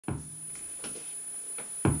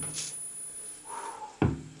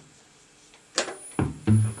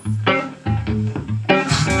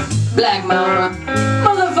Black Mama.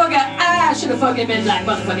 Motherfucker, I should've fucking been like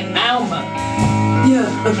motherfucking Alma. Yeah,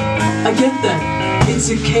 I get that. It's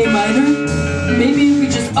a K minor. Maybe you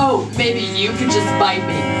could just, maybe you could just bite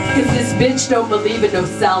me. Cause this bitch don't believe in no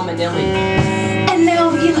salmonelli. And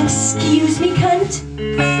now if you'll excuse me, cunt.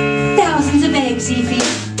 Thousands of eggs, Aoife.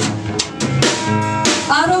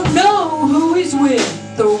 I don't know who he's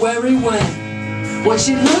with or where he went. What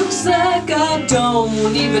she looks like, I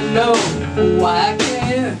don't even know. Why I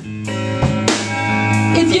care?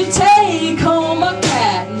 If you take home a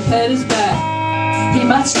cat and pet his back, he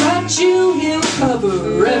might scratch you, he'll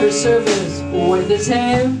cover every surface with his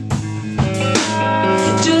hair.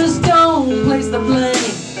 Just don't place the blame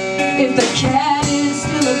if the cat is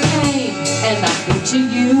still a pain and not good to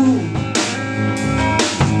you.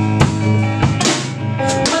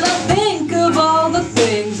 When I think of all the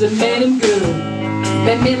things that made him good,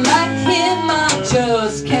 made me like him, I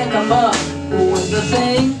just can't come up with a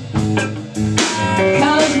thing.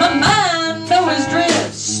 Cause my mind always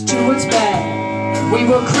drifts to what's bad. We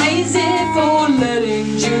were crazy for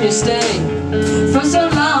letting Junior stay for so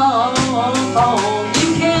long.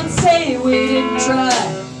 You can't say we didn't try.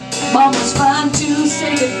 Mom was fine to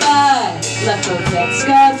say goodbye, left her pet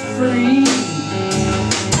scot-free.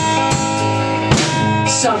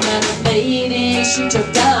 Some random lady, she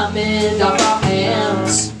took Diamond off our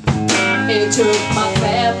hands. It took my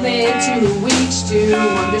family 2 weeks to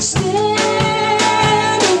understand.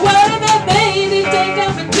 Why did that lady take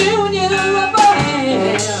Diamond Junior off our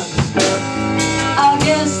hands? I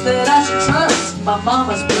guess that I should trust my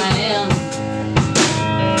mama's plan.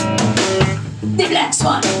 The Black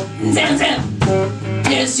Swan, Zam Zam.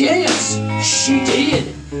 Yes, yes, she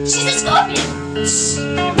did. She's a scorpion.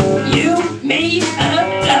 You made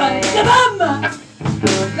a mama.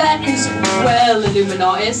 That is well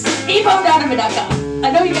illuminatus. Aoife O'Donovan.com. I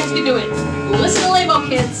know you guys can do it. Listen to Lamo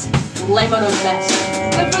kids. Lamo knows best.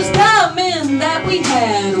 The first diamond that we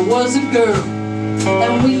had was a girl,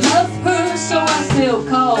 and we loved her, so I still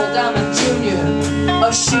call Diamond Jr.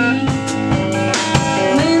 a she.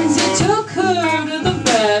 Lindsay took her to the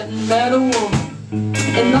vet and met a woman.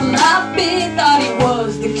 In the lobby, thought he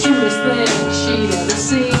was the cutest thing she'd ever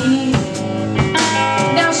seen.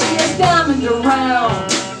 Now she has Diamond around,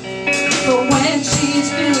 but when she's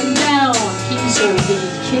feeling down, he's her good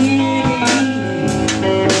kitty.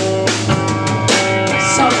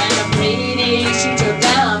 Some random lady, she took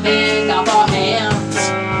Diamond off our hands.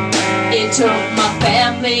 It took my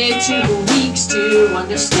family 2 weeks to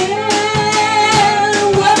understand.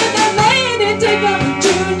 Why did that lady take Diamond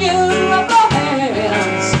Junior off our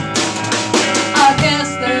hands? I guess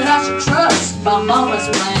that I should trust my mama's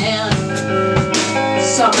plan.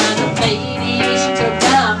 Some random lady, she took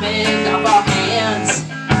Diamond off our hands.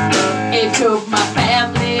 It took my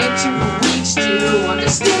family 2 weeks to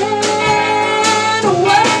understand.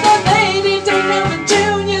 Why did that lady take Diamond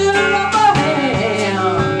Junior off our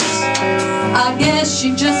hands? I guess she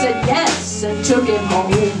just said yes and took him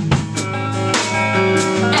home.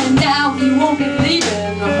 And now he won't be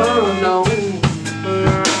leaving her alone.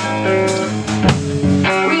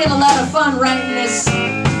 We had a lot of fun writing this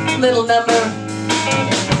little number.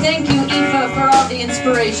 Thank you, Aoife, for all the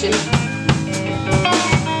inspiration.